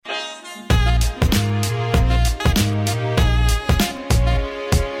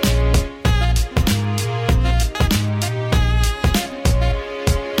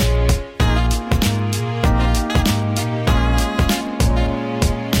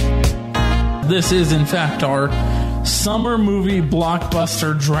This is, in fact, our summer movie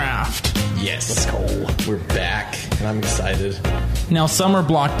blockbuster draft. Yes. Let's go. We're back, and I'm excited. Now, summer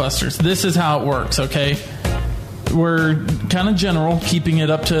blockbusters. This is how it works, okay? We're kind of general, keeping it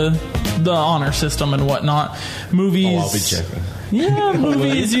up to the honor system and whatnot. Movies. Oh, I'll be checking. Yeah,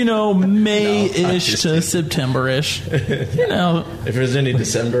 movies, May-ish to September-ish. If there's any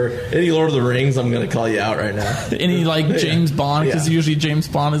December, any Lord of the Rings, I'm going to call you out right now. Any, James Bond, because usually James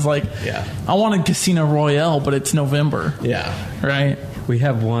Bond is I wanted Casino Royale, but it's November. Yeah. Right? We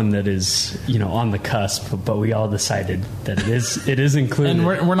have one that is, on the cusp, but we all decided that it is included. And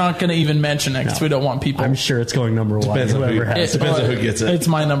we're not going to even mention it because we don't want people. I'm sure it's going number one. Depends on who gets it. It's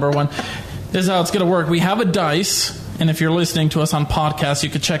my number one. This is how it's going to work. We have a dice. And if you're listening to us on podcasts, you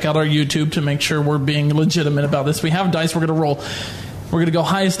can check out our YouTube to make sure we're being legitimate about this. We have dice. We're going to roll. We're going to go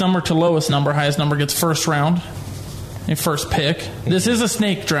highest number to lowest number. Highest number gets first round. A first pick. This is a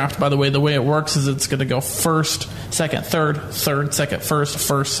snake draft, by the way. The way it works is it's going to go first, second, third, second, first,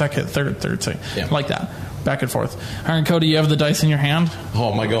 second, third, second. Yeah. Like that. Back and forth. All right, Cody, you have the dice in your hand.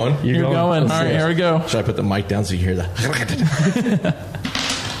 Oh, am I going? You're going. All right, here we go. Should I put the mic down so you hear that?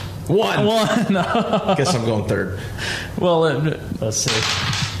 One. Guess I'm going third. Well, let's see.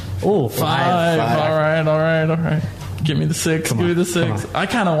 Oh, five. All right. Give me the six. Give me the six. I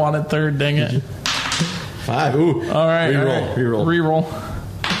kind of wanted third, dang it. Five. Ooh. All right. Reroll.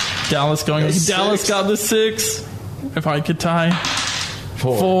 Dallas going. Dallas got the six. If I could tie.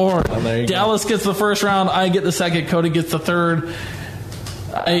 Four. Oh, Dallas gets the first round. I get the second. Cody gets the third.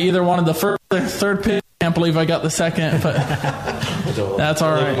 I either wanted the first or third pick. Can't believe I got the second, but that's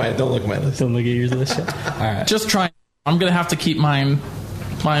all right. Don't look at my list. Don't look at your list yet. All right. Just try. I'm going to have to keep mine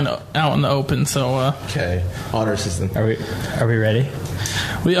out in the open. So okay. Honor system. Are we ready?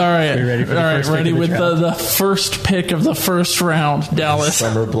 We all right. Are we ready for the first ready pick with the first pick of the first round, Dallas.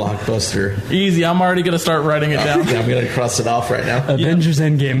 Summer blockbuster. Easy. I'm already going to start writing it down. I'm going to cross it off right now. Avengers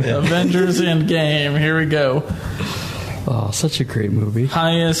Endgame. Avengers Endgame. Here we go. Oh, such a great movie.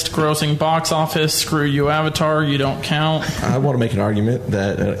 Highest grossing box office. Screw you, Avatar. You don't count. I want to make an argument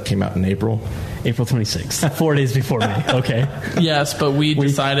that it came out in April. April 26th. 4 days before me. Okay. Yes, but we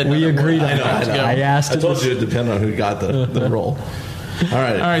decided. We agreed on that. I told you it depended on who got the role. All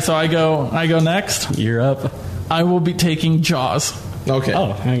right. So I go next. You're up. I will be taking Jaws. Okay.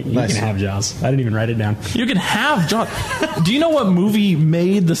 Oh, you nice. can have Jaws. I didn't even write it down. You can have Jaws. Do you know what movie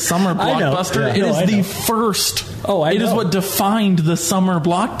made the summer blockbuster? It is the first. I It know. is what defined the summer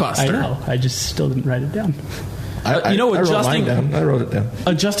blockbuster. I know. I just still didn't write it down. I wrote it down.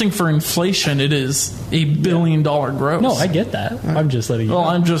 Adjusting for inflation, it is $1 billion gross. No, I get that. I'm just letting you know.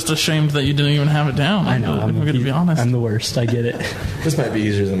 I'm just ashamed that you didn't even have it down. I know. I'm going to be honest. I'm the worst. I get it. This might be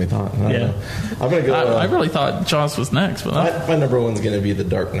easier than we thought. I don't know. I'm going to go. I really thought Jaws was next. But my number one's going to be The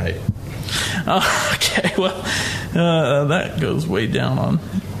Dark Knight. Okay, well, that goes way down on.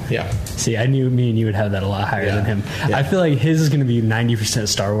 Yeah. See, I knew me and you would have that a lot higher than him. Yeah. I feel like his is going to be 90%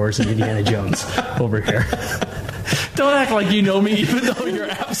 Star Wars and Indiana Jones over here. Don't act like you know me, even though you're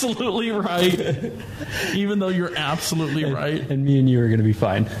absolutely right. Even though you're absolutely right. And me and you are going to be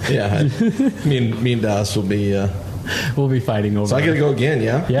fine. Yeah. me and Dallas will be... we'll be fighting over. So I got to go again,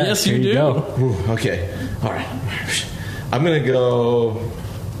 yeah? Yes, you do. Go. Ooh, okay. All right. I'm going to go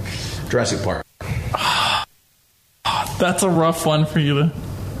Jurassic Park. That's a rough one for you to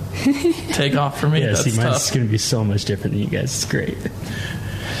take off for me. Yeah, That's mine's going to be so much different than you guys. It's great.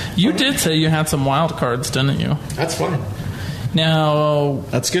 You did say you had some wild cards, didn't you? That's fine. Now...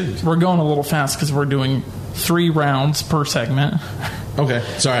 That's good. We're going a little fast because we're doing 3 rounds per segment. Okay.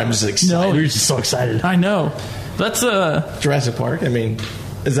 Sorry, I'm just excited. No, you're just so excited. I know. That's Jurassic Park. I mean,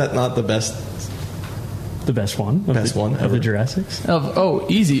 is that not the best? The best one. Of the Jurassics.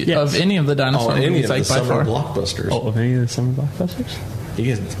 Easy. Yes. Of any of the dinosaur movies, any of the summer far. blockbusters. Of any of the summer blockbusters.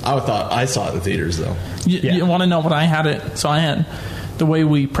 I saw it in theaters though. You want to know what I had it? So I had. The way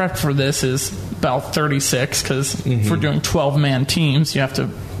we prepped for this is about 36 because if we're doing 12-man teams, you have to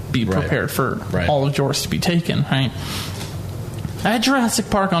be prepared for all of yours to be taken, right? I had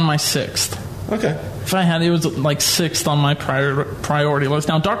Jurassic Park on my 6th. Okay. If I had it was like 6th on my priority list.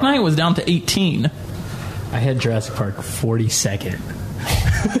 Now Dark Knight was down to 18. I had Jurassic Park 42nd.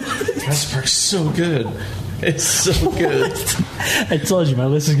 Jurassic Park's so good. It's so good. I told you my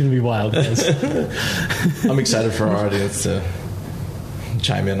list is going to be wild, guys. I'm excited for our audience to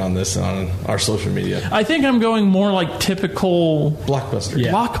chime in on this on our social media. I think I'm going more like typical Blockbuster.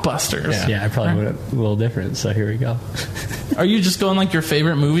 Yeah. blockbusters. Yeah, I probably would have a little different. So here we go. Are you just going like your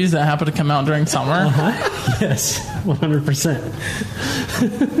favorite movies that happen to come out during summer? Yes,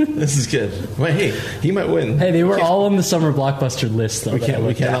 100%. This is good. Wait, hey, he might win. Hey, they were all on the summer blockbuster list, though. We that I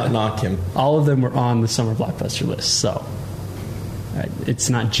looked cannot at. knock him. All of them were on the summer blockbuster list, so it's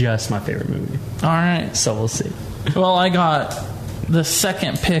not just my favorite movie. All right. So we'll see. Well, I got the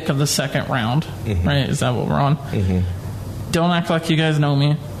second pick of the second round. Right? Is that what we're on? Don't act like you guys know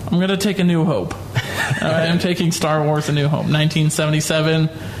me. I'm going to take A New Hope. I'm taking Star Wars A New Hope. 1977.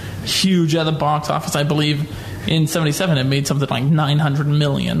 Huge at the box office. I believe in 77 it made something like 900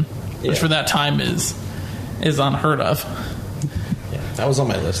 million, which for that time is unheard of. Yeah, that was on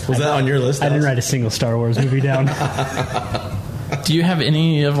my list. Was that on your list? I didn't write a single Star Wars movie down. Do you have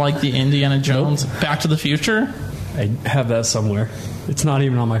any of like the Indiana Jones, Back to the Future? I have that somewhere. It's not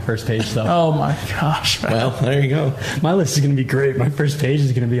even on my first page, though. Oh my gosh. Man. Well, there you go. My list is going to be great. My first page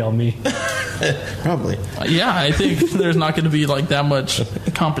is going to be all me. Probably. Yeah, I think there's not going to be like that much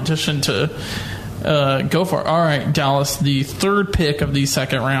competition to go for. All right, Dallas, the third pick of the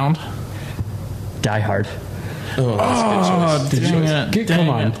second round. Die Hard. Oh, that's a good choice. Dang it. Come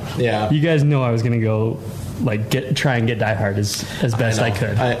on. Yeah. You guys know I was going to go try and get Die Hard as best I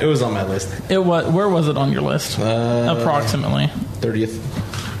could. It was on my list. Where was it on your list? Approximately 30th.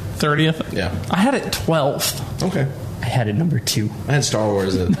 30th. Yeah. I had it 12th. Okay. I had it number 2. I had Star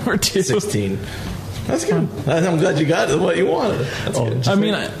Wars at Number 2. 16. That's good. I'm glad you got what you wanted. That's good. I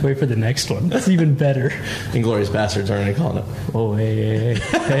mean, wait for the next one. That's even better. Inglourious Bastards, aren't I calling it? Oh, hey.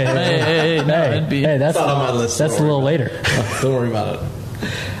 hey, no, it'd be. Hey, that's It's not on my list. That's a little later. Don't worry about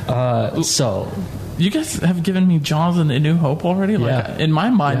it. So, You guys have given me Jaws and A New Hope already. Like Yeah. in my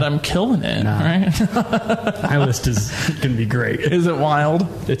mind, I'm killing it. Nah. Right? my list is going to be great. Is it wild?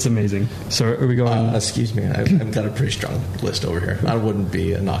 It's amazing. So, are we going? Excuse me. I've got a pretty strong list over here. I wouldn't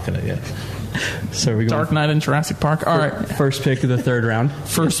be knocking it yet. So, are we going? Dark Knight and Jurassic Park. All right, First pick of the third round.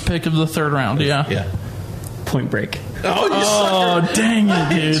 first pick of the third round. Yeah. Yeah. Point Break. Oh, you Oh, dang it,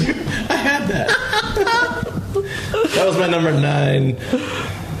 dude! I had that. That was my number 9.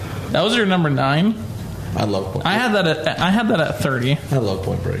 That was your number 9. I love Point Break. I had that at 30. I love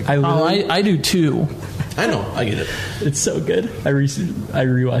Point Break. I do too. I know. I get it. It's so good. I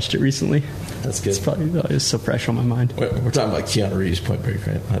rewatched it recently. That's good. It's so fresh on my mind. We're talking about Keanu Reeves' Point Break,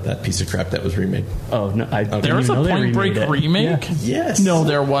 right? Not that piece of crap that was remade. Oh no! There was a Point Break remake. Yeah. Yes. No,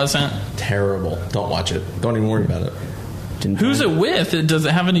 there wasn't. Terrible. Don't watch it. Don't even worry about it. Who's it with? Does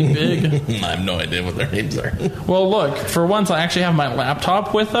it have any big? I have no idea what their names are. Well, look. For once, I actually have my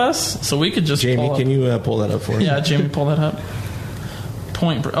laptop with us, so we could just. Jamie, pull can you pull that up for us? Yeah, Jamie, pull that up.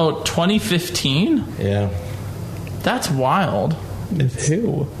 Point Break. Oh, 2015. Yeah. That's wild.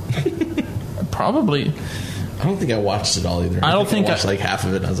 Who? Probably. I don't think I watched it all either. I don't think I watched like half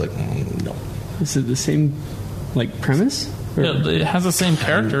of it. And I was like, no. Is it the same premise? Or- It has the same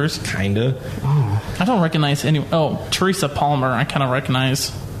characters. Kinda. I don't recognize any. Oh, Teresa Palmer. I kind of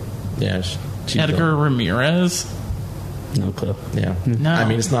recognize. Yeah. She's Edgar Ramirez. No clue. Yeah. No. I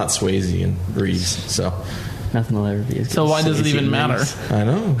mean, it's not Swayze and Reeves, so. Nothing will ever be as good. So why as does it Swayze even and matter? Reeves. I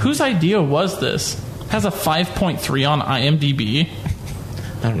know. Whose idea was this? Has a 5.3 on IMDb.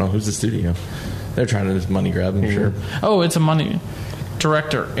 I don't know. Who's the studio? They're trying to just money grab, I'm sure. Oh, it's a money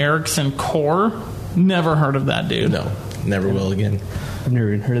director. Erickson Core. Never heard of that dude. No. Never will again. I've never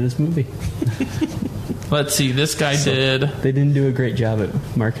even heard of this movie. Let's see. This guy did. They didn't do a great job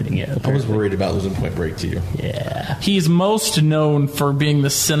at marketing it. I was apparently. worried about losing Point Break to you. Yeah. He's most known for being the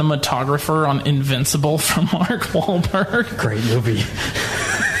cinematographer on Invincible from Mark Wahlberg. Great movie.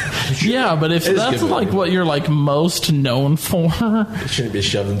 Yeah, but if It is that's good like movie. what you're like most known for, It shouldn't be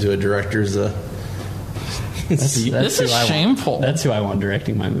shoved into a director's this who is I want. shameful. That's who I want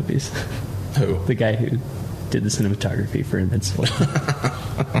directing my movies. Who? The guy who did the cinematography for Invincible.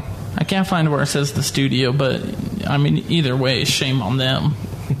 I can't find where it says the studio, but I mean, either way, shame on them.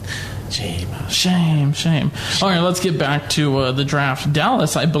 Shame. All right, let's get back to the draft.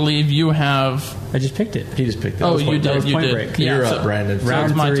 Dallas, I believe you have. I just picked it. He just picked it. Oh, That you was did. You Point did. Break. Yeah, You're so- up, Brandon. so it's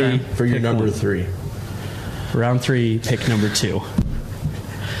Round my 3 turn. For your pick number one. 3. Round 3, pick number 2.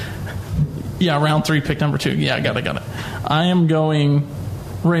 Yeah, round 3, pick number 2. Yeah, I got it. I am going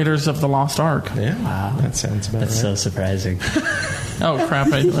Raiders of the Lost Ark. Yeah. Wow. That sounds about That's right. so surprising. Oh crap!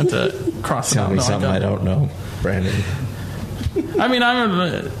 I went to cross. Tell me no, something I don't know, Brandon. I mean,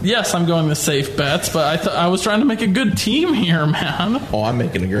 I'm going the safe bets, but I was trying to make a good team here, man. Oh, I'm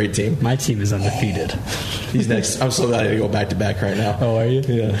making a great team. My team is undefeated. He's next. I'm so glad I go back to back right now. Oh, are you?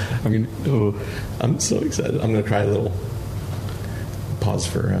 Yeah. I'm so excited. I'm so excited. I'm going to cry a little. pause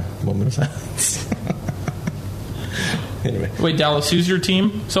for a moment of silence. Anyway. Wait, Dallas, who's your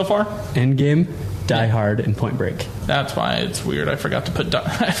team so far? Endgame, Die Hard, and Point Break. That's why it's weird. I forgot to put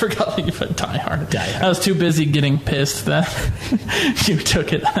I forgot that you put Die Hard. Die Hard. I was too busy getting pissed that you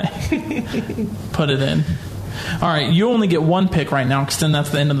took it. I put it in. All right, you only get one pick right now because then that's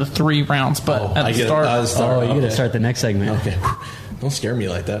the end of the 3 rounds. But at the start, you got to start the next segment. Okay. Don't scare me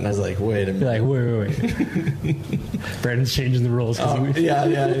like that. And I was like, wait a minute. You're like, wait. Brandon's changing the rules.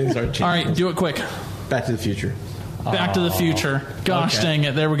 Yeah. All right, do it quick. Back to the Future. Back to the Future. Gosh dang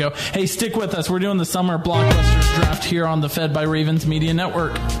it. There we go. Hey, stick with us. We're doing the Summer Blockbusters Draft here on the Fed by Ravens Media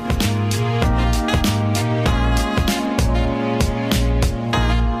Network.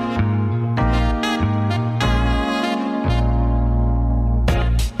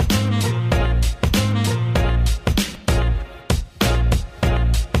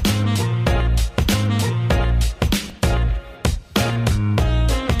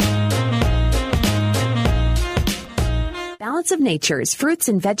 Balance of Nature's fruits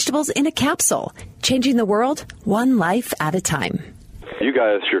and vegetables in a capsule, changing the world one life at a time. You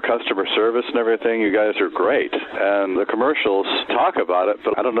guys, your customer service and everything, you guys are great. And the commercials talk about it,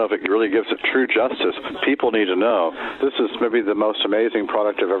 but I don't know if it really gives it true justice. People need to know. This is maybe the most amazing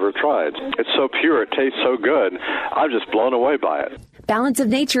product I've ever tried. It's so pure. It tastes so good. I'm just blown away by it. Balance of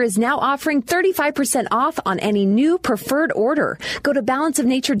Nature is now offering 35% off on any new preferred order. Go to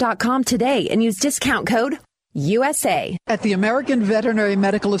balanceofnature.com today and use discount code USA. At the American Veterinary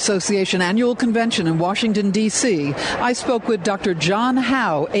Medical Association Annual Convention in Washington, D.C., I spoke with Dr. John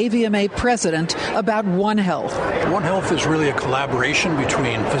Howe, AVMA President, about One Health. One Health is really a collaboration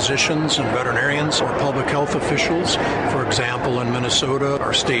between physicians and veterinarians or public health officials. For example, in Minnesota,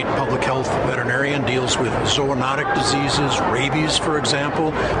 our state public health veterinarian deals with zoonotic diseases, rabies, for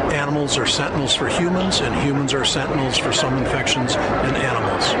example. Animals are sentinels for humans, and humans are sentinels for some infections in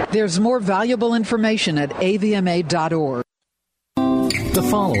animals. There's more valuable information at avma.org. The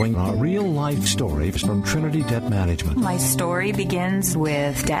following are real-life stories from Trinity Debt Management. My story begins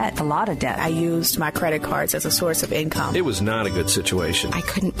with debt, a lot of debt. I used my credit cards as a source of income. It was not a good situation. I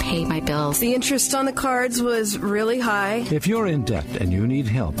couldn't pay my bills. The interest on the cards was really high. If you're in debt and you need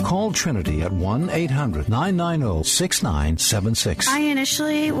help, call Trinity at 1-800-990-6976. I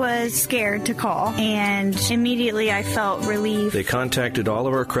initially was scared to call, and immediately I felt relief. They contacted all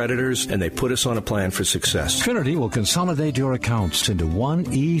of our creditors, and they put us on a plan for success. Trinity will consolidate your accounts into one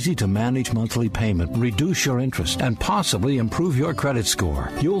easy-to-manage monthly payment, reduce your interest, and possibly improve your credit score.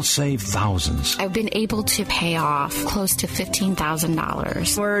 You'll save thousands. I've been able to pay off close to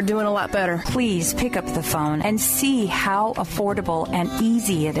 $15,000. We're doing a lot better. Please pick up the phone and see how affordable and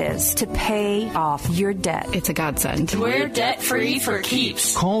easy it is to pay off your debt. It's a godsend. We're debt-free for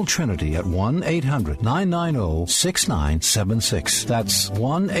keeps. Call Trinity at 1-800-990-6976. That's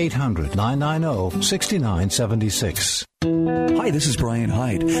 1-800-990-6976. Hi, this is Brian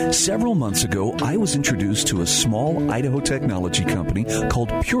Hyde. Several months ago, I was introduced to a small Idaho technology company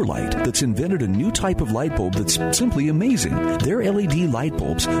called Pure Light that's invented a new type of light bulb that's simply amazing. Their LED light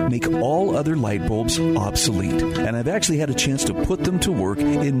bulbs make all other light bulbs obsolete, and I've actually had a chance to put them to work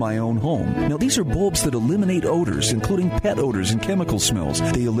in my own home. Now, these are bulbs that eliminate odors, including pet odors and chemical smells.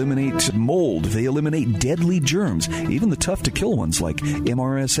 They eliminate mold. They eliminate deadly germs, even the tough-to-kill ones like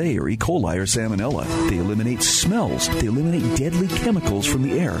MRSA or E. coli or Salmonella. They eliminate smells. They eliminate deadly chemicals from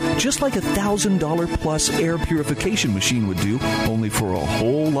the air, just like a $1,000-plus air purification machine would do, only for a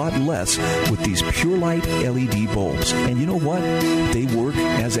whole lot less with these Pure Light LED bulbs. And you know what? They work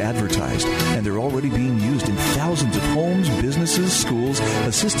as advertised, and they're already being used in thousands of homes, businesses, schools,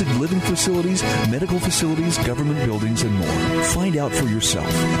 assisted living facilities, medical facilities, government buildings, and more. Find out for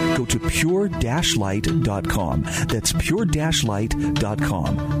yourself. Go to pure-light.com. That's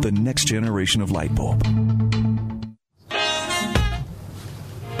pure-light.com, the next generation of light bulb.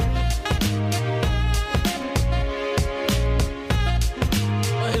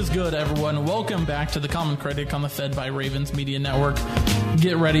 Good, everyone. Welcome back to the Common Critic on the Fed by Ravens Media Network.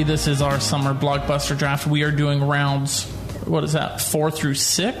 Get ready. This is our summer blockbuster draft. We are doing rounds, what is that, 4 through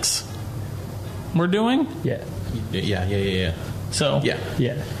 6? We're doing? Yeah. So,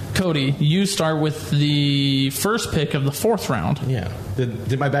 yeah. Cody, you start with the first pick of the 4th round. Yeah.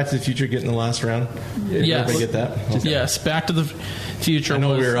 Did my Back to the Future get in the last round? Did everybody get that? Okay. Yes, Back to the Future. I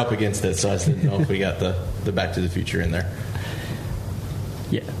know we were up against it, so I didn't know if we got the Back to the Future in there.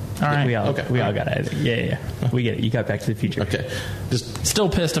 Yeah. All right. We all got it. Yeah. We get it. You got Back to the Future. Okay. Just still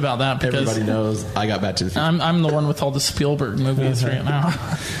pissed about that because everybody knows I got Back to the Future. I'm the one with all the Spielberg movies right now.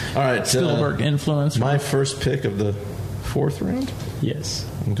 All right. Spielberg influence. My first pick of the 4th round? Yes.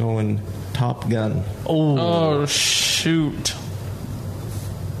 I'm going Top Gun. Oh, shoot.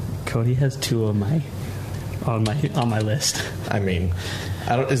 Cody has two of my on my list. I mean,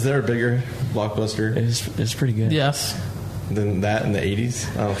 is there a bigger blockbuster? It's pretty good. Yes. Than that in the 80s?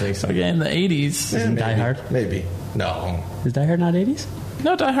 I don't think so. Okay, in the 80s. Isn't Die Hard? Maybe. No. Is Die Hard not 80s?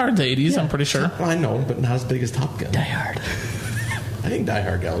 No, Die Hard's 80s, I'm pretty sure. Well, I know, but not as big as Top Gun. Die Hard. I think Die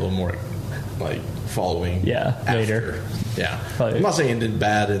Hard got a little more, following. Yeah, after. later. Yeah. Probably. I'm not saying it did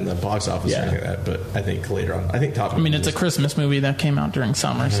bad in the box office or anything like that, but I think later on. I think Top Gun. I mean, it's a Christmas movie that came out during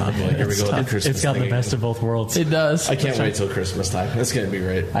summer, so here we go. It's got the best of both worlds. It does. I can't wait till Christmas time. It's going to be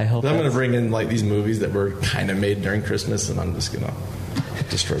great. I hope I'm going to bring in these movies that were kind of made during Christmas, and I'm just going to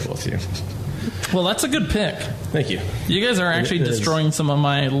destroy both of you. Well, that's a good pick. Thank you. You guys are actually destroying some of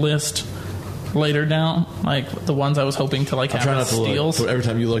my list later down, like the ones I was hoping to have as steals. Every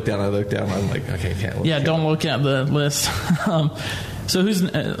time you look down, I look down. I'm like, okay, I can't look. Yeah, don't look at the list. So who's?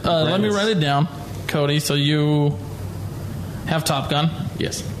 Let me write it down, Cody. So you have Top Gun.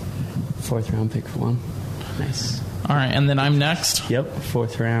 Yes. 4th round pick 1. Nice. All right, and then I'm next. Yep.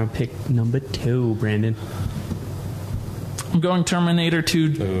 4th round pick number 2, Brandon. I'm going Terminator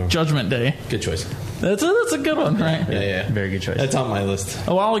 2 Judgment Day. Good choice. That's a good one, right? Yeah. Very good choice. That's on my list.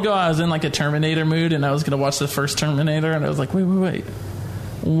 A while ago, I was in a Terminator mood, and I was going to watch the first Terminator, and I was like, wait.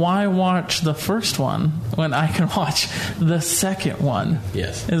 Why watch the first one when I can watch the second one?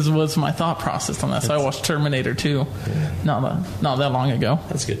 Yes. Was my thought process on that. So I watched Terminator 2 not that long ago.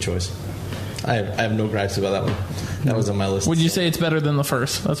 That's a good choice. I have no gripes about that one. That was on my list. Would you say it's better than the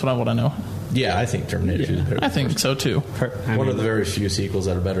first? That's what I want to know. Yeah, I think Terminator 2 is better. I think so, too. One of the very few sequels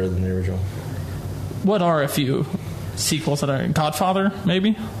that are better than the original. What are a few sequels that are... Godfather,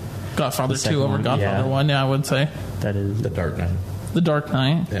 maybe? Godfather 2 over Godfather 1, I would say. That is... The Dark Knight. The Dark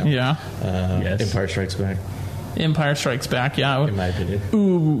Knight, yeah. Yes. Empire Strikes Back. Empire Strikes Back, yeah. In my opinion.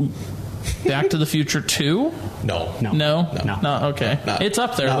 Ooh. Back to the Future 2? No. Okay. It's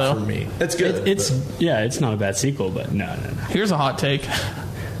up there, though. Not for me. It's good. It's not a bad sequel, but no. Here's a hot take.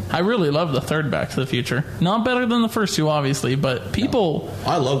 I really love the third Back to the Future. Not better than the first two, obviously, but people...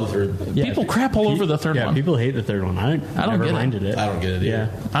 I love the third. People crap all over the third one. Yeah, people hate the third one. I don't get minded it. I don't get it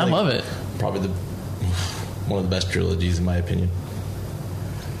either. Yeah. I love it. Probably one of the best trilogies, in my opinion.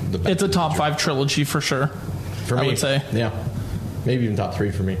 It's a top 5 trilogy for sure. For me, I would say. Yeah. Maybe even top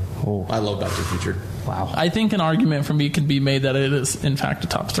 3 for me. Oh. I love Back to the Future. Wow. I think an argument for me can be made that it is, in fact, a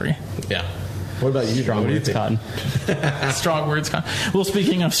top 3. Yeah. What about you? Strong words, Cotton. Strong words, Cotton. Well,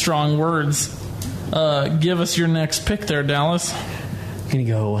 speaking of strong words, give us your next pick there, Dallas. I'm going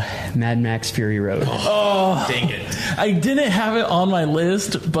to go Mad Max Fury Road. Oh, dang it. I didn't have it on my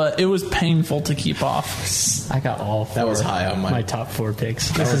list, but it was painful to keep off. I got all 4. That was high on my top 4 picks.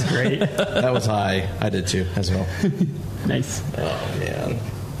 This is great. That was high. I did too, as well. Nice. Oh, man.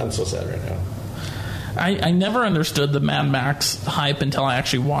 I'm so sad right now. I never understood the Mad Max hype until I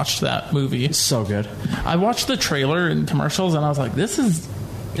actually watched that movie. It's so good. I watched the trailer and commercials, and I was like, this is...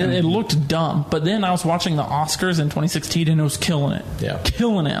 It looked dumb, but then I was watching the Oscars in 2016 and it was killing it. Yeah.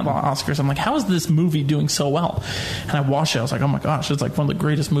 Killing it at the Oscars. I'm like, how is this movie doing so well? And I watched it. I was like, oh my gosh, it's like one of the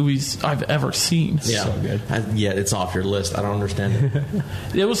greatest movies I've ever seen. Yeah. So good. It's off your list. I don't understand it.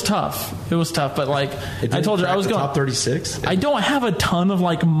 It was tough. But I told you, I was going top 36. I don't have a ton of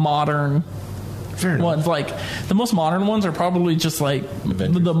modern Fair enough. ones. The most modern ones are probably just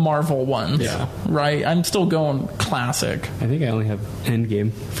Avengers. the Marvel ones. Yeah. Right? I'm still going classic. I think I only have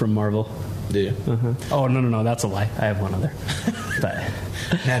Endgame from Marvel. Do you? Uh-huh. Oh, no, that's a lie. I have one other. But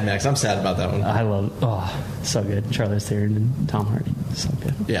Mad Max. I'm sad about that one. I love so good. Charlize Theron and Tom Hardy. So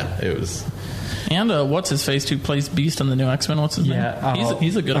good. Yeah, it was. And what's his face who plays Beast in the new X-Men? What's his name?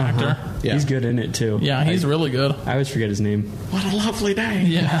 He's a good actor. Yeah. He's good in it too. Yeah, he's really good. I always forget his name. What a lovely day.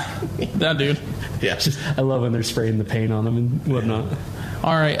 Yeah, that dude. Yeah. I love when they're spraying the paint on him and whatnot.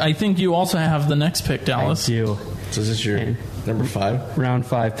 All right, I think you also have the next pick, Dallas. I do. So is this your number 5? Round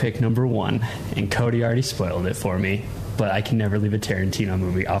 5 pick number 1. And Cody already spoiled it for me. But I can never leave a Tarantino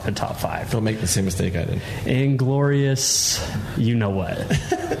movie off the top 5. Don't make the same mistake I did. Inglorious, you know what?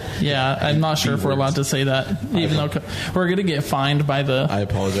 Yeah, I'm not sure if we're allowed to say that, even though we're going to get fined by the... I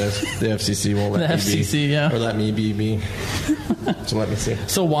apologize. The FCC won't let the me be. FCC, yeah. Or let me be. So let me see.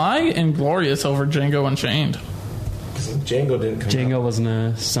 So why Inglorious over Django Unchained? Django didn't come Django out. wasn't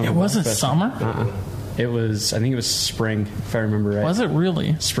a summer. It wasn't festival. summer? It was, I think it was spring, if I remember right. Was it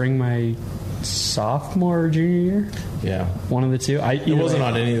really? Spring my sophomore or junior year? Yeah. One of the two. It wasn't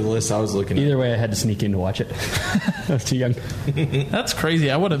on any of the lists I was looking at. Either way, I had to sneak in to watch it. I was too young. That's crazy.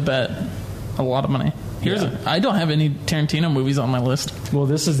 I would have bet a lot of money. I don't have any Tarantino movies on my list. Well,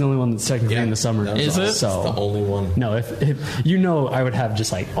 this is the only one that's technically in the summer. Is it? So the only one. No, if you know, I would have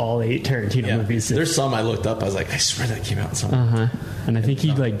just like all 8 Tarantino movies. There's some I looked up. I was like, I swear that came out in summer. And I think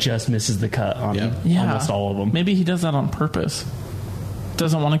he like just misses the cut on almost all of them. Maybe he does that on purpose.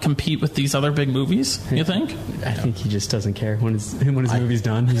 Doesn't want to compete with these other big movies, you think? I think he just doesn't care when his movie's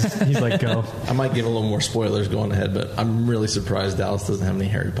done. He's like, go. I might give a little more spoilers going ahead, but I'm really surprised Dallas doesn't have any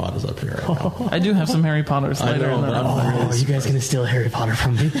Harry Potters up here right now. I do have some Harry Potters later. I know, but are you guys going to steal Harry Potter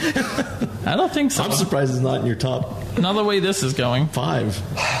from me? I don't think so. I'm surprised it's not in your top. Not the way this is going. 5,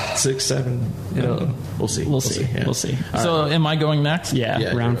 6, 7. We'll see. We'll see. So am I going next?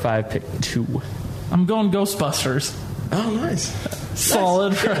 Yeah, round 5, pick 2. I'm going Ghostbusters. Oh, nice.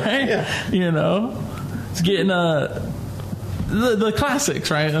 Solid, right? Yeah. You know, it's getting the classics,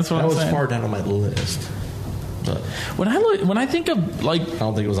 right? That's what I'm saying. That was far down on my list. But when I think of like, I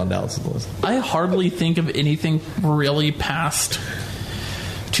don't think it was on Dallas's list. I hardly think of anything really past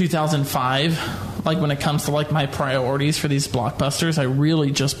 2005. Like when it comes to like my priorities for these blockbusters, I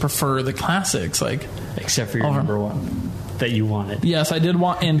really just prefer the classics. Like, except for your number one that you wanted. Yes, I did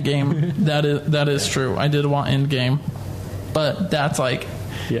want Endgame. that is true. I did want Endgame. But that's like,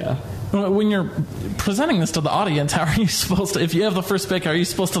 when you're presenting this to the audience, how are you supposed to, if you have the first pick, are you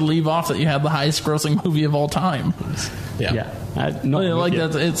supposed to leave off that you have the highest grossing movie of all time?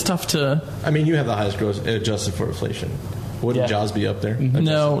 It's tough to. I mean, you have the highest gross adjusted for inflation. Wouldn't Jaws be up there?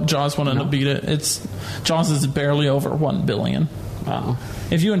 No, Jaws wouldn't beat it. Jaws is barely over $1 billion. Wow.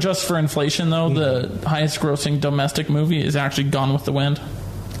 If you adjust for inflation, though, the highest grossing domestic movie is actually Gone with the Wind.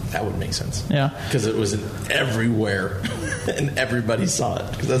 That would make sense. Yeah. Because it was everywhere and everybody saw it.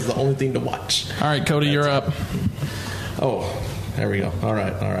 Because that's the only thing to watch. All right, Cody, you're up. Oh, there we go. All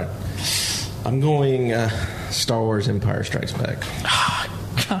right. I'm going Star Wars Empire Strikes Back.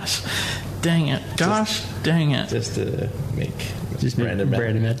 Gosh, dang it. Just to make Brandon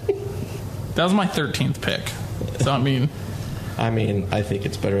mad. That was my 13th pick. So, I think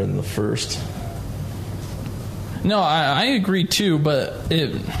it's better than the first. No, I agree too, but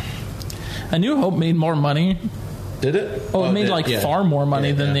A New Hope made more money. Did it? Oh, it made far more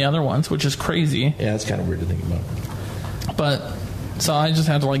money than the other ones, which is crazy. Yeah, that's kind of weird to think about. But so I just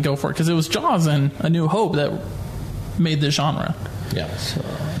had to go for it because it was Jaws and A New Hope that made the genre. Yeah. So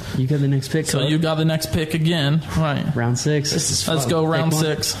you got the next pick. So you got the next pick again, right? Round 6. This is fun. Let's go round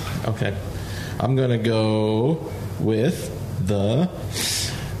 6. Okay, I'm gonna go with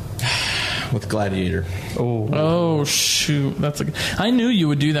Gladiator. Oh shoot! I knew you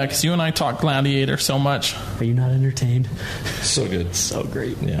would do that because you and I talk Gladiator so much. Are you not entertained? So good, so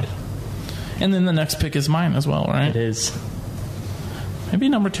great. Yeah. And then the next pick is mine as well, right? It is. Maybe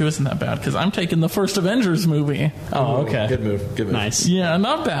number 2 isn't that bad because I'm taking the first Avengers movie. Oh, okay. Good move. Nice. Yeah,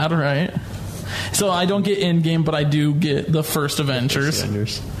 not bad, right? So I don't get Endgame, but I do get the first Avengers.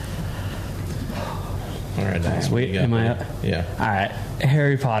 All right, nice. Wait, am I up? Yeah. All right.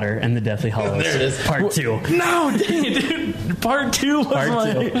 Harry Potter and the Deathly Hallows. There it is. Part 2. No, dang it, dude. Part 2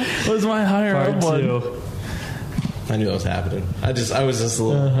 was my higher up one. I knew that was happening. I was just a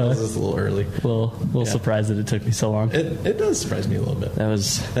little early. A little surprised that it took me so long. It does surprise me a little bit.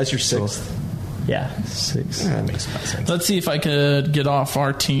 That's your 6th. Yeah, 6. That makes sense. Let's see if I could get off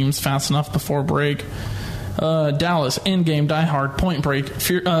our teams fast enough before break. Dallas, Endgame, Die Hard, Point Break,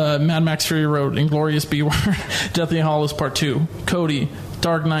 Mad Max Fury Road, Inglourious B-Word, Deathly Hallows Part 2, Cody,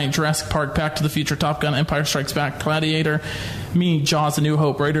 Dark Knight, Jurassic Park, Back to the Future, Top Gun, Empire Strikes Back, Gladiator, me, Jaws, A New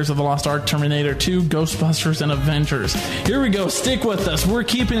Hope, Raiders of the Lost Ark, Terminator 2, Ghostbusters, and Avengers. Here we go. Stick with us. We're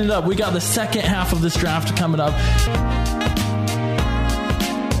keeping it up. We got the second half of this draft coming up.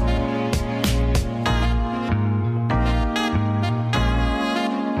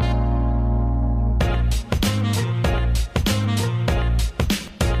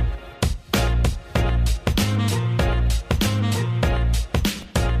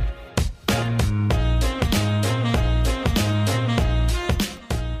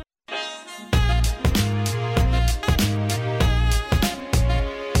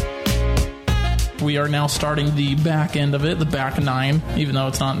 We are now starting the back end of it, the back 9, even though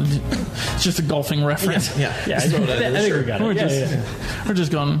it's not. It's just a golfing reference. Yeah. I think we got it. We're just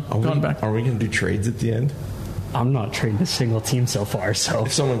going back. Are we going to do trades at the end? I'm not trading a single team so far. So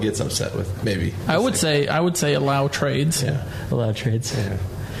if someone gets upset with, maybe I would say allow trades. Yeah, allow trades. Yeah,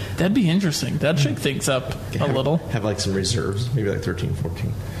 that'd be interesting. That'd shake things up a little. Have some reserves, maybe 13,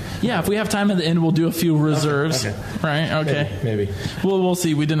 14. Yeah, if we have time at the end, we'll do a few reserves. Okay. Right? Okay. Maybe. We'll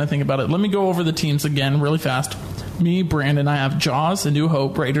see. We didn't think about it. Let me go over the teams again really fast. Me, Brandon, I have Jaws, A New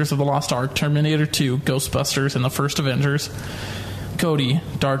Hope, Raiders of the Lost Ark, Terminator 2, Ghostbusters, and the first Avengers. Cody,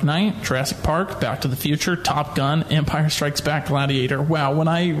 Dark Knight, Jurassic Park, Back to the Future, Top Gun, Empire Strikes Back, Gladiator. Wow, when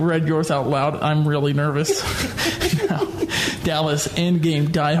I read yours out loud, I'm really nervous. Dallas,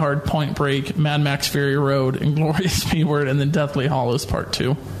 Endgame, Die Hard, Point Break, Mad Max Fury Road, Inglourious B-Word, and then Deathly Hallows Part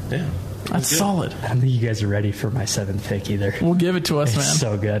 2. Yeah. That's solid. I don't think you guys are ready for my 7th pick either. Well, give it to us, man. It's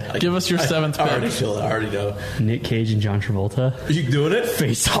so good. Give us your 7th pick. I already feel it. I already know. Nick Cage and John Travolta. Are you doing it?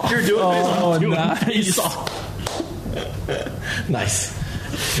 Face Off. You're doing Face Off. Oh, nice. Face Off. Nice.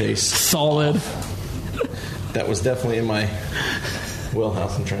 Face Solid. Off. That was definitely in my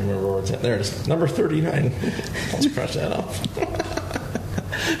wheelhouse. I'm trying to remember where it's at. There it is. Number 39. Let's crush that off.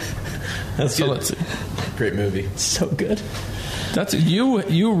 That's good. Let's see. Great movie. So good. That's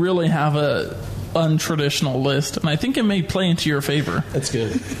you really have a untraditional list, and I think it may play into your favor. That's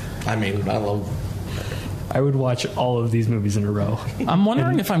good. I mean, I would watch all of these movies in a row. I'm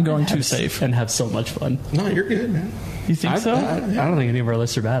wondering if I'm going too safe and have so much fun. No, you're good, man. You think so? I don't think any of our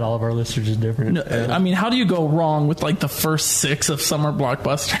lists are bad. All of our lists are just different. No, I mean, how do you go wrong with like the first 6 of summer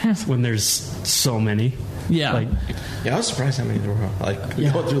blockbusters when there's so many? Yeah. I was surprised how many there were. Like,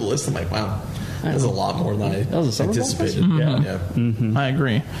 going through the list, I'm like, wow. That's a lot more than I anticipated. Mm-hmm. Yeah. Mm-hmm. I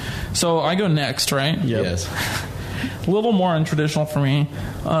agree. So I go next, right? Yep. Yes. A little more untraditional for me.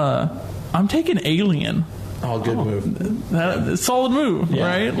 I'm taking Alien. Oh, good move. Solid move,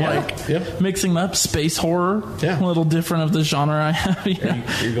 right? Yeah. Like mixing up space horror. Yeah. A little different of the genre I have. Yeah.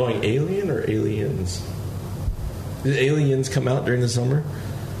 You're going Alien or Aliens? Did Aliens come out during the summer?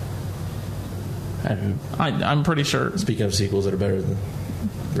 I don't know. I'm pretty sure. Speaking of sequels that are better than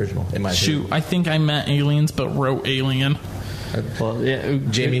the original, in my opinion. I think I meant Aliens, but wrote Alien. Well, yeah,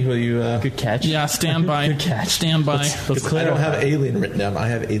 Jamie, will you? Good catch. Yeah, stand by. Good catch. Stand by. I don't have Alien written down. I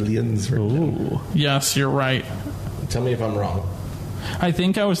have Aliens written down. Yes, you're right. Tell me if I'm wrong. I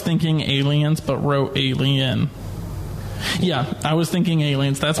think I was thinking Aliens, but wrote Alien. Yeah, I was thinking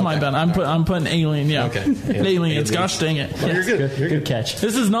Aliens. That's my bad. I'm putting Alien. Yeah, okay. Aliens. Gosh dang it! Well, you're good. You're good catch.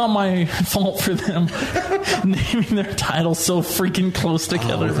 This is not my fault for them naming their titles so freaking close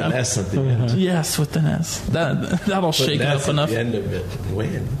together. With an S at the end. Yes, with an S. That'll shake it up enough. At the end of it,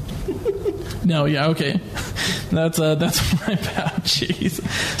 win. No, yeah, okay. That's my bad. Jeez,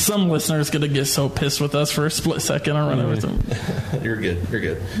 some listeners gonna get so pissed with us for a split second or whatever. You're good. You're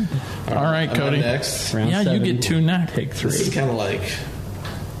good. All right, Cody. Next. Round 7, you get 2 next. Take 3. This is kind of like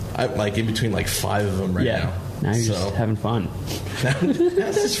I'm like in between like 5 of them right now. Now you're just having fun.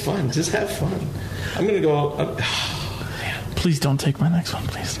 That's just fun. Just have fun. I'm gonna go. Please don't take my next one,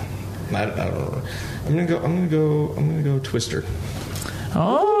 please. I don't know. I'm gonna go Twister.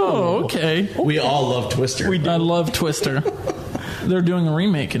 Oh, okay. We all love Twister. I love Twister. They're doing a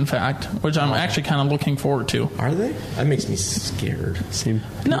remake, in fact, which I'm actually kind of looking forward to. Are they? That makes me scared. Same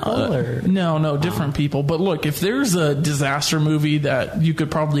No, different people. But look, if there's a disaster movie that you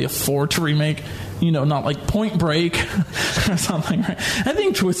could probably afford to remake, not like Point Break or something, right? I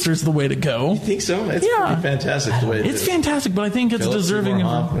think Twister's the way to go. You think so? It's pretty fantastic the way it's fantastic, but I think it's deserving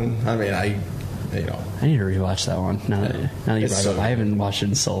of. I need to rewatch that one. Now that you brought it up, I haven't watched it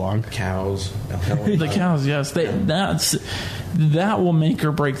in so long. Cows. The cows, yes. That will make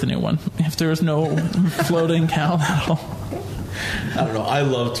or break the new one. If there's no floating cow, I don't know. I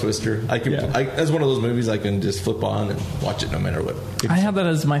love Twister. That's one of those movies I can just flip on and watch it no matter what. I have that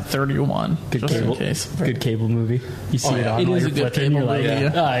as my 31. Good just cable, in case. Good cable movie. You see it on. It is a good cable movie.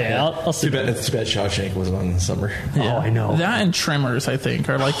 It's too bad Shawshank wasn't on in the summer. Yeah. Oh, I know. That and Tremors, I think,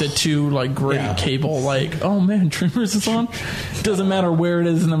 are like the 2 great cable. Oh man, Tremors is on. Doesn't matter where it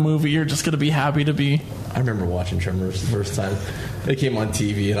is in the movie. You're just gonna be happy to be. I remember watching Tremors the first time. It came on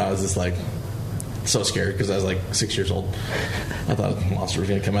TV, and I was just like so scared because I was like 6 years old. I thought a monster was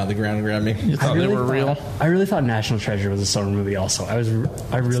going to come out of the ground and grab me. You thought they were real? I really thought National Treasure was a summer movie also. I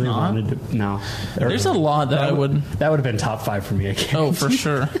really wanted to. No. There's a lot that would have been top 5 for me, I guess. Oh, for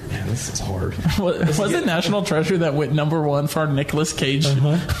sure. Man, this is hard. Was it National Treasure that went number 1 for Nicolas Cage? It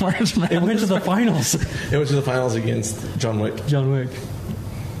went to the finals. It went to the finals against John Wick.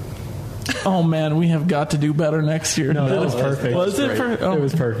 Oh man, we have got to do better next year. No, that was perfect. Was it? It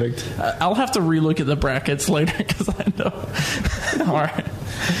was perfect. I'll have to relook at the brackets later because I know.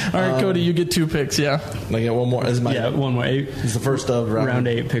 All right, Cody, you get 2 picks. Yeah, I get one more. One more. 8. It's the first of round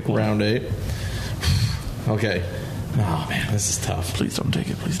 8. Pick one. Round 8. Okay. Oh man, this is tough. Please don't take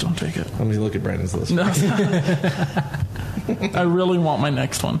it. Please don't take it. Let me look at Brandon's list. No, I really want my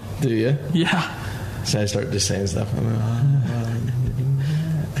next one. Do you? Yeah. Should I start just saying stuff?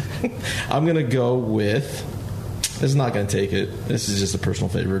 I'm going to go with... This is not going to take it. This is just a personal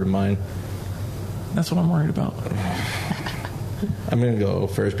favorite of mine. That's what I'm worried about. I'm going to go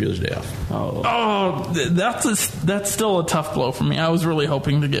Ferris Bueller's Day Off. Oh, that's still a tough blow for me. I was really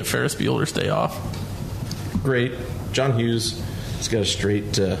hoping to get Ferris Bueller's Day Off. Great. John Hughes has got a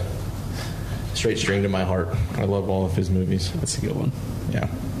straight string to my heart. I love all of his movies. That's a good one. Yeah.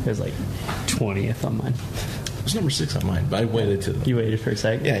 It was like 20th on mine. It was number 6 on mine, but I waited to... You waited for a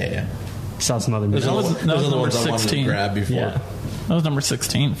second? Yeah. Saw some other movies. That was number 16. Grab before. Yeah. That was number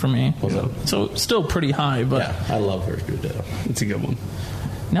 16 for me. So still pretty high, but... Yeah, I love Ferris Bueller's Day Off. It's a good one.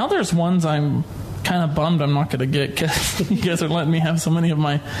 Now there's ones I'm kind of bummed I'm not going to get because you guys are letting me have so many of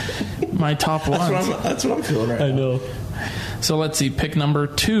my top ones. That's what I'm feeling right now. I know. So let's see, pick number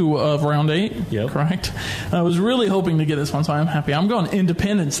 2 of round 8. Yep. Correct. I was really hoping to get this one, so I'm happy. I'm going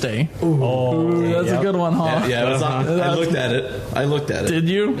Independence Day. Ooh, that's a good one, huh? Yeah, I looked at it. Did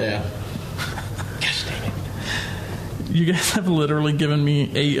you? Yeah. Gosh dang it. You guys have literally given me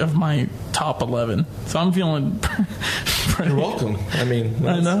 8 of my top 11, so I'm feeling pretty... You're welcome. I mean...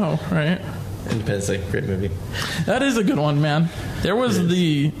 I know, right? Independence Day, great movie. That is a good one, man. There was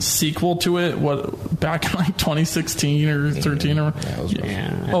the sequel to it, back in like 2016 or 13 or... That was rough.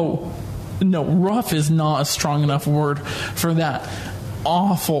 Yeah. Oh, no, rough is not a strong enough word for that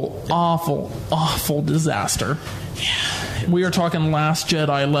awful, awful, awful disaster. Yeah. We are talking Last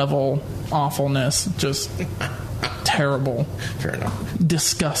Jedi level awfulness. Just terrible. Fair enough.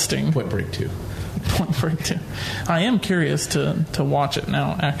 Disgusting. Point Break 2. I am curious to watch it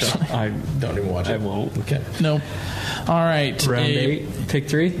now, actually. I don't even watch it. I won't. Okay. No. All right. Round 8. Pick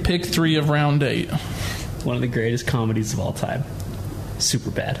 3? Pick 3 of round 8. One of the greatest comedies of all time.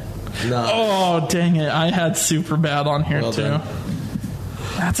 Superbad. No. Oh, dang it. I had Superbad on here, too. Done.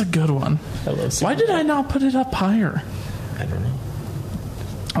 That's a good one. I love Superbad. Why did I not put it up higher? I don't know.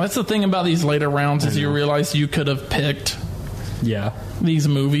 That's the thing about these later rounds is you realize you could have picked these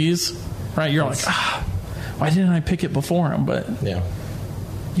movies, right? You're like, why didn't I pick it before him? But yeah,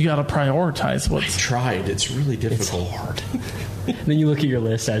 you got to prioritize what's... I tried. It's really difficult. It's hard. Then you look at your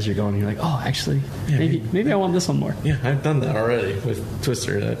list as you're going, and you're like, oh, actually, maybe I want this one more. Yeah, I've done that already with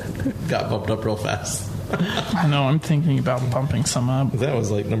Twister. That got bumped up real fast. I know. I'm thinking about bumping some up. That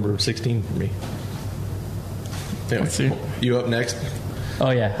was like number 16 for me. Anyway, Let's see. You up next? Oh,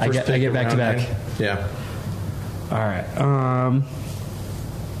 yeah. I get back to back. Yeah. All right. I'm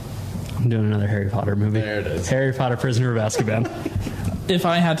doing another Harry Potter movie. There it is. Harry Potter, Prisoner of Azkaban. If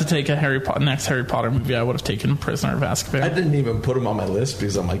I had to take a next Harry Potter movie, I would have taken Prisoner of Azkaban. I didn't even put him on my list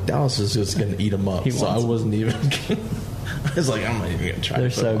because I'm like, Dallas is just going to eat them up. So I wasn't even... I was like, I'm not even going to try. They're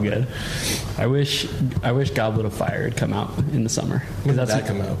so good. I wish Goblet of Fire had come out in the summer. When did that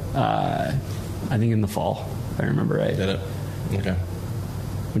come out? I think in the fall, if I remember right. Did it? Okay.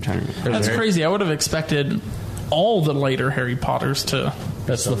 I'm trying to remember. That's crazy. I would have expected all the later Harry Potters to...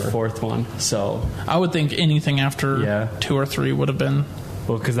 That's the 4th one, so... I would think anything after 2 or 3 would have been...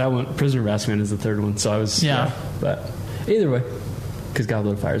 Well, because that one, Prisoner of Azkaban is the 3rd one, so I was... Yeah. But either way, because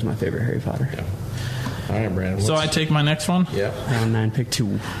Goblet of Fire is my favorite Harry Potter. Yeah. All right, Brandon. So I take my next one? Yeah. Round 9, pick 2.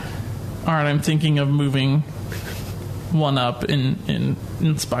 All right, I'm thinking of moving one up in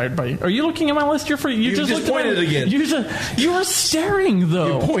inspired by... Are you looking at my list? You just pointed again. You were staring,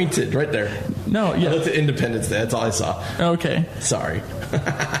 though. You pointed right there. No, yeah. I looked at Independence Day. That's all I saw. Okay. Sorry.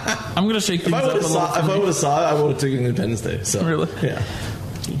 I'm going to shake things up a little. If I would have saw it, I would have taken Independence Day. So. Really? Yeah.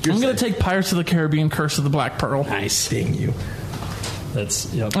 I'm going to take Pirates of the Caribbean, Curse of the Black Pearl. Nice. Dang you. I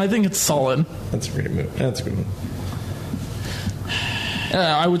think it's solid. That's a great movie. That's a good one.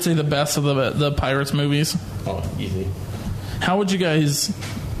 I would say the best of the Pirates movies. Oh, easy. How would you guys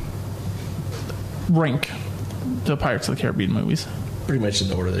rank the Pirates of the Caribbean movies? Pretty much in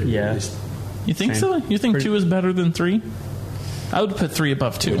the order they released. You think so? You think 2 is better than 3? I would put 3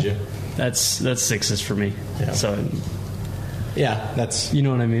 above 2. Would you? That's 6s for me. Yeah. So, yeah, that's... You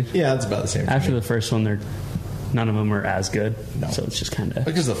know what I mean? Yeah, that's about the same. After the first one, none of them are as good. No. So it's just kind of...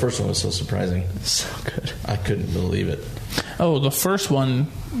 Because the first one was so surprising. So good. I couldn't believe it. Oh, the first one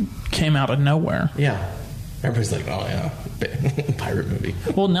came out of nowhere. Yeah. Everybody's like, oh, yeah, pirate movie.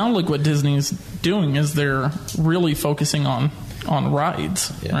 Well, now look what Disney's doing is they're really focusing on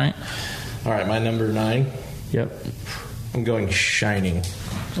rides, right? All right, my number 9. Yep. I'm going Shining.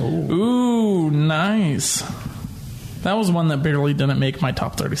 Ooh, nice. That was one that barely didn't make my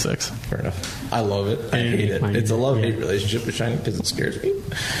top 36. Fair enough. I love it. I hate it. It's a love-hate relationship with Shining because it scares me.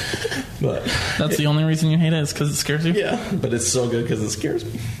 But that's the only reason you hate it is because it scares you? Yeah, but it's so good because it scares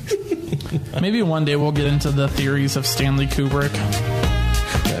me. Maybe one day we'll get into the theories of Stanley Kubrick.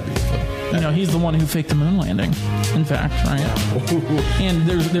 That'd be fun. he's the one who faked the moon landing, in fact, right? And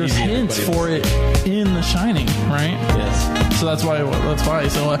there's hints for it in The Shining, right? Yes. So that's why.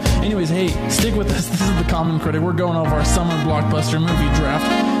 So anyways, hey, stick with us. This is The Common Critic. We're going over our summer blockbuster movie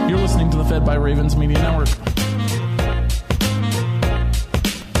draft. You're listening to the Fed by Ravens Media Network.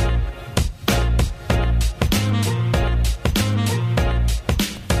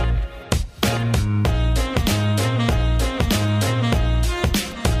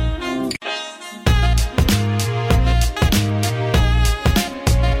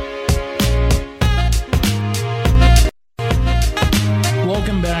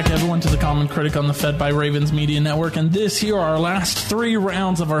 Critic on the Fed by Ravens Media Network, and this here are our last 3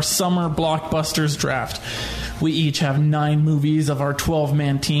 rounds of our summer blockbusters draft. We each have 9 movies of our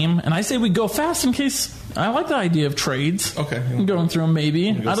 12-man team, and I say we go fast in case I like the idea of trades. Okay, I'm going through them maybe.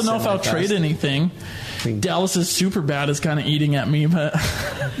 I don't know if I'll trade anything. Dallas's Superbad is kind of eating at me, but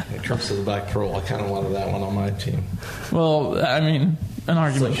when it comes to the Black Pearl, I kind of wanted that one on my team. Well, I mean, an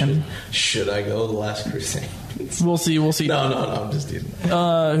argument can. Should I go The Last Crusade? We'll see. No, I'm just teasing.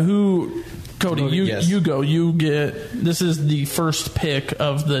 Cody, you go. You get. This is the first pick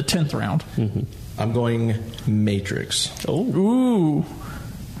of the 10th round. Mm-hmm. I'm going Matrix. Oh, ooh,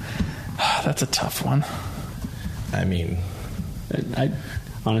 that's a tough one. I mean, I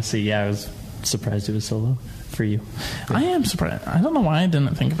honestly, I was surprised it was so low for you. I am surprised. I don't know why I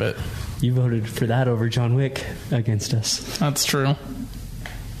didn't think of it. You voted for that over John Wick against us. That's true.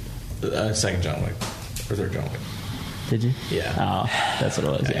 Second John Wick. Or third John Wick. Did you? Yeah. Oh, that's what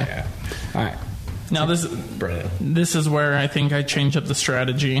it was. Yeah. All right. Now this is where I think I change up the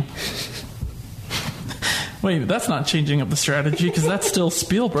strategy. Wait, that's not changing up the strategy because that's still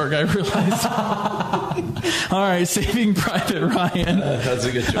Spielberg, I realized. All right, Saving Private Ryan. That's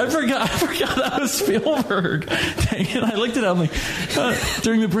a good choice. I forgot that was Spielberg. Dang it, I looked at it, I'm like,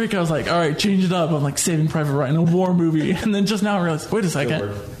 during the break, I was like, all right, change it up. I'm like, Saving Private Ryan, a war movie. And then just now I realized, wait a second,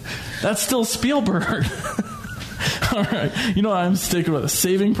 Spielberg. That's still Spielberg. All right, I'm sticking with it.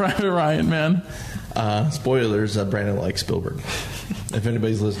 Saving Private Ryan, man. Spoilers, Brandon likes Spielberg. If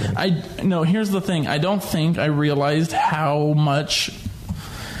anybody's listening. No, here's the thing. I don't think I realized how much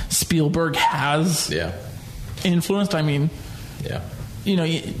Spielberg has influenced. I mean,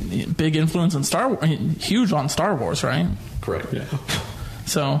 big influence in Star Wars, huge on Star Wars, right? Correct. Yeah.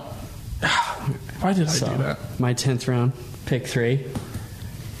 So, why did I do that? My 10th round, pick 3,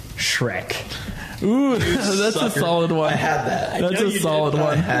 Shrek. Ooh, that's a solid one. I had that. That's a solid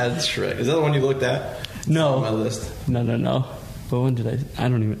one. I had Shrek. Is that the one you looked at? No. On my list. No. But when did I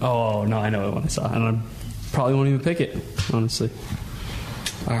don't even. Oh, no, I know what one I saw. And I probably won't even pick it, honestly.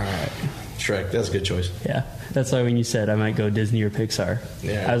 All right. Shrek. That's a good choice. Yeah. That's why when you said I might go Disney or Pixar,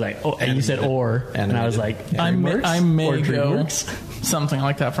 I was like, oh, and you said and I was like, I may go something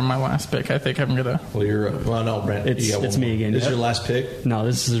like that for my last pick. I think I'm going to. Well, no, Brandon. It's me again. This is your last pick? No,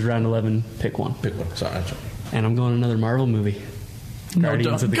 this is round 11, pick 1. Pick 1. Sorry. And I'm going another Marvel movie.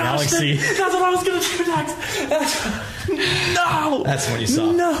 Guardians of the Galaxy. That's what I was going to do next. No! That's what you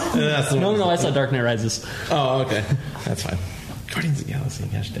saw. No, I saw Dark Knight Rises. Oh, okay. That's fine. Guardians of the Galaxy.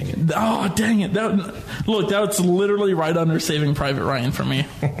 Gosh dang it. Oh, dang it. That's literally right under Saving Private Ryan for me.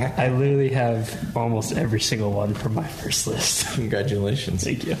 I literally have almost every single one from my first list. Congratulations.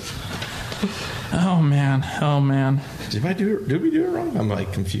 Thank you. Oh, man. Did we do it wrong? I'm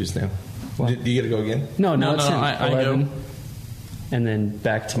confused now. Do you get to go again? No, it's I 11. go. And then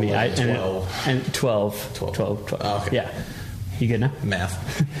back to 11, me. 12. And 12. 12. Oh, okay. Yeah. You good now?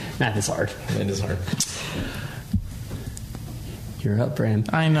 Math. Math is hard. It is hard. You're up, Bran.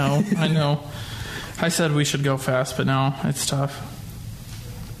 I know. I said we should go fast, but no, it's tough.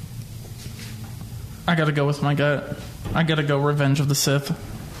 I gotta go with my gut. I gotta go Revenge of the Sith.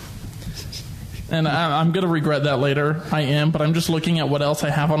 And I'm gonna regret that later. I am, but I'm just looking at what else I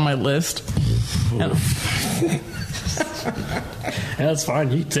have on my list. That's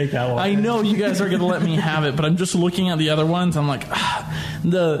fine. You can take that one. I know you guys are gonna let me have it, but I'm just looking at the other ones. I'm like,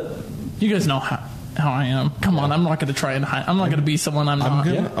 you guys know how I am. Come on, I'm not going to try and hide. I'm not going to be someone I'm not.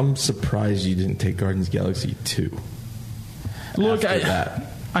 I'm surprised you didn't take Guardians of the Galaxy 2. Look,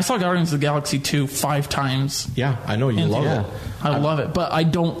 I saw Guardians of the Galaxy 2 5 times. Yeah, I know you love it. I love it, but I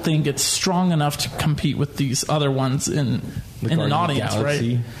don't think it's strong enough to compete with these other ones in an audience,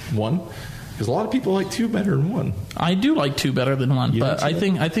 right? 1? Because a lot of people like 2 better than 1. I do like 2 better than 1, but I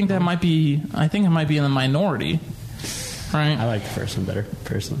think that might be in the minority. Right. I like the first one better,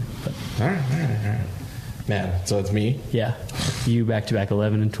 personally. But. All right. Man, so it's me? Yeah. You back-to-back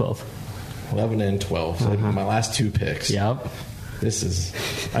 11 and 12. 11 and 12. So my last 2 picks. Yep. This is...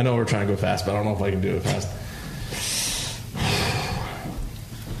 I know we're trying to go fast, but I don't know if I can do it fast.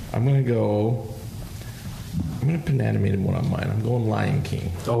 I'm going to put an animated one on mine. I'm going Lion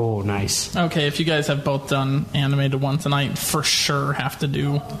King. Oh, nice. Okay, if you guys have both done animated ones, then I for sure have to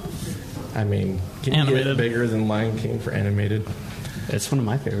do. I mean, can animated. You get bigger than Lion King for animated? It's one of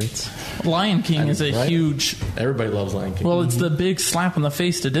my favorites. Lion King is a huge. Everybody loves Lion King. Well, it's the big slap in the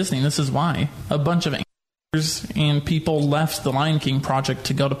face to Disney. This is why a bunch of and people left the Lion King project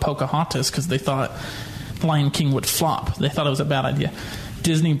to go to Pocahontas because they thought Lion King would flop. They thought it was a bad idea.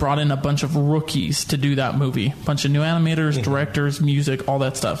 Disney brought in a bunch of rookies to do that movie. A bunch of new animators, directors, music, all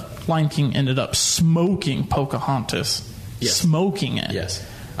that stuff. Lion King ended up smoking Pocahontas. Yes. Smoking it. Yes.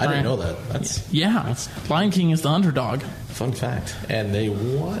 I didn't know that. Lion King is the underdog. Fun fact. And they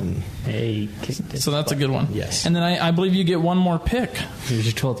won. Hey, so that's a good one. Yes. And then I believe you get one more pick. Here's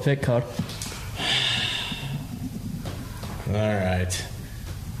your 12th pick, Code. All right.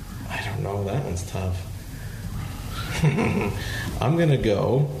 I don't know. That one's tough. I'm going to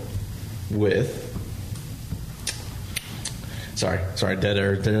go with... Sorry. Dead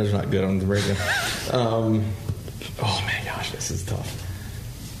air. Dead air's not good on the radio. Oh, my gosh. This is tough.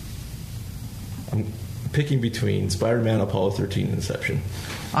 I'm picking between Spider-Man, Apollo 13, and Inception.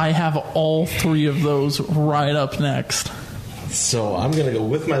 I have all three of those right up next. So I'm going to go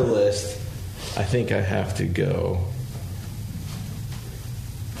with my list. I think I have to go...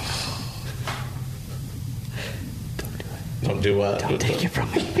 Don't do what? Don't take it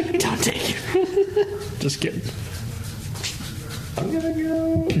from me. Don't take it. Just kidding. I'm going to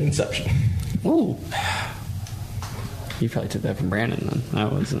go Inception. Ooh. You probably took that from Brandon then.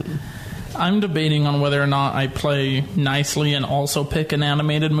 That wasn't... I'm debating on whether or not I play nicely and also pick an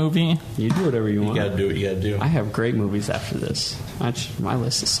animated movie. You do whatever you want. You gotta do what you gotta do. I have great movies after this. My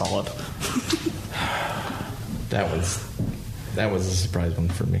list is solid. That was a surprise one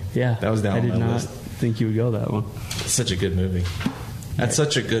for me. Yeah. That was down on my list. I did not think you would go that one. It's such a good movie. That's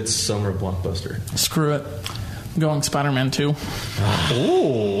such a good summer blockbuster. Screw it. I'm going Spider-Man 2.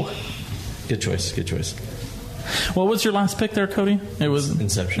 Oh. Good choice. What was your last pick there, Cody? It was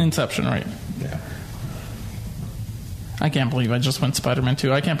Inception. Inception, right? Yeah. I can't believe I just went Spider-Man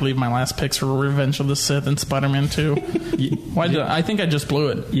 2. I can't believe my last picks were Revenge of the Sith and Spider-Man 2. Why did I think I just blew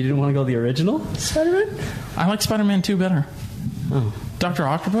it. You didn't want to go the original Spider-Man? I like Spider-Man 2 better. Oh. Dr.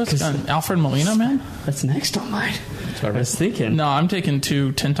 Octopus and Alfred Molina, man? That's next on mine. I was thinking. No, I'm taking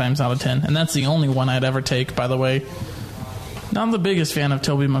 2 10 times out of 10. And that's the only one I'd ever take, by the way. Not the biggest fan of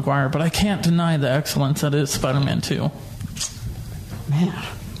Tobey Maguire, but I can't deny the excellence that is Spider-Man 2. Man,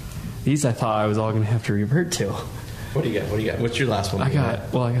 these I thought I was all going to have to revert to. What do you got? What's your last one? I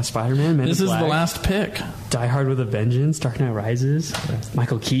got Spider-Man, Men This in is Black, the last pick. Die Hard with a Vengeance, Dark Knight Rises,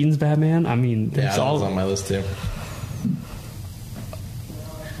 Michael Keaton's Batman. I mean, it's all on my list too.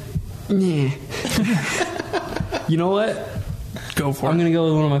 Yeah. You know what? Go for it. I'm going to go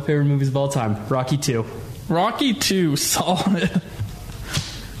with one of my favorite movies of all time, Rocky 2. Rocky 2, solid.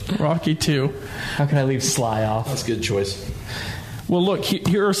 Rocky 2. How can I leave Sly off? That's a good choice. Well, look,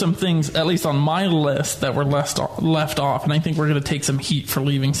 here are some things, at least on my list, that were left off, and I think we're going to take some heat for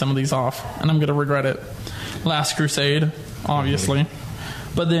leaving some of these off, and I'm going to regret it. Last Crusade, obviously.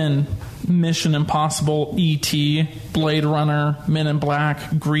 Mm-hmm. But then Mission Impossible, E.T., Blade Runner, Men in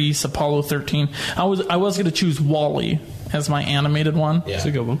Black, Grease, Apollo 13. I was going to choose WALL-E as my animated one. Yeah. That's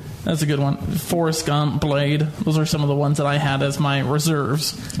a good one. That's a good one. Forrest Gump, Blade. Those are some of the ones that I had as my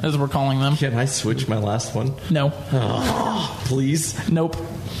reserves, as we're calling them. Can I switch my last one? No. Oh, please? Nope.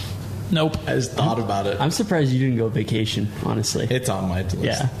 I just thought about it. I'm surprised you didn't go Vacation, honestly. It's on my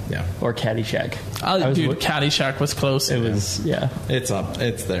list. Yeah. Or Caddyshack. Caddyshack was close. It was, yeah. It's up.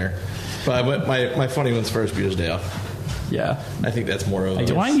 It's there. But my funny one's Ferris Bueller's Day Off. Yeah, I think that's more of.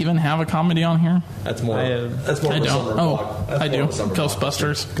 Do I even have a comedy on here? That's more. That's more. I of a don't. summer Oh, block. That's I more do. of a summer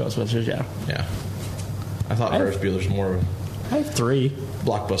Ghostbusters. Ghostbusters. Yeah. Yeah. I thought Ferris Bueller's more of I have 3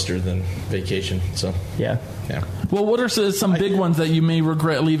 blockbuster than Vacation. So yeah. Well, what are some big ones that you may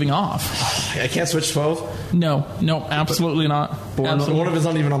regret leaving off? I can't switch 12. No, absolutely not. Absolutely. One of it's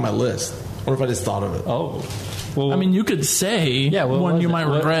not even on my list. What if I just thought of it? Oh. Well, I mean, you could say one you might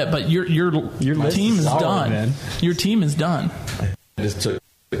regret, but your team is done. Man. Your team is done. I just took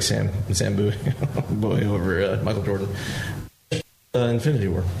Sam Bowie over Michael Jordan. Infinity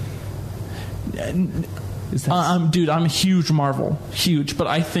War. Dude, I'm a huge Marvel, but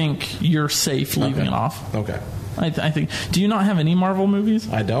I think you're safe leaving it off. Okay. I think. Do you not have any Marvel movies?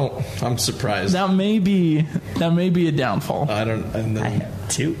 I don't. I'm surprised. That may be a downfall. I don't. And then I have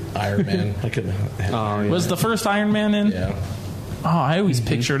 2. Iron Man. I couldn't. Was the first Iron Man in? Yeah. Oh, I always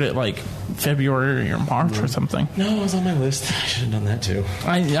pictured it like February or March or something. No, it was on my list. I should have done that too.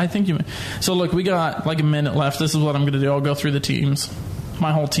 I think you. So look, we got like a minute left. This is what I'm going to do. I'll go through the teams.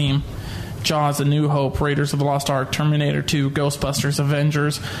 my whole team. Jaws, A New Hope, Raiders of the Lost Ark, Terminator 2, Ghostbusters,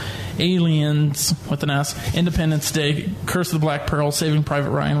 Avengers, Aliens with an S, Independence Day, Curse of the Black Pearl, Saving Private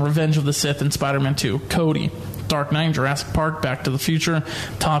Ryan, Revenge of the Sith, and Spider-Man 2. Cody, Dark Knight, Jurassic Park, Back to the Future,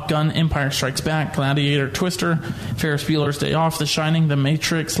 Top Gun, Empire Strikes Back, Gladiator, Twister, Ferris Bueller's Day Off, The Shining, The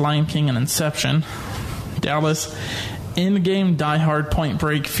Matrix, Lion King, and Inception. Dallas, Endgame, Die Hard, Point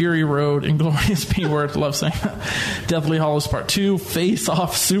Break, Fury Road, Inglourious P-Word, love saying that, Deathly Hallows Part 2, Face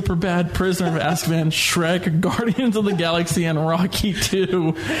Off, Superbad, Prisoner of Azkaban, Shrek, Guardians of the Galaxy, and Rocky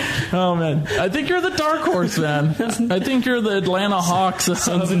 2. Oh, man. I think you're the dark horse, man. I think you're the Atlanta Hawks.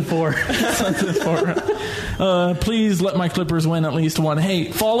 Suns and 4. Suns and 4. Please let my Clippers win at least one.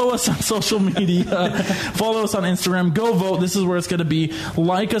 Hey, follow us on social media. Follow us on Instagram. Go vote. This is where it's going to be.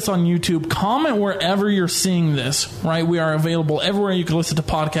 Like us on YouTube. Comment wherever you're seeing this, right? We are available everywhere you can listen to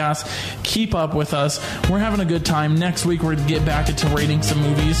podcasts. Keep up with us. We're having a good time. Next week, we're going to get back into rating some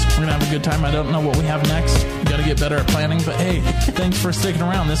movies. We're going to have a good time. I don't know what we have next. We got to get better at planning. But hey, thanks for sticking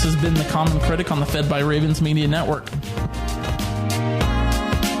around. This has been The Common Critic on the Fed by Ravens Media Network.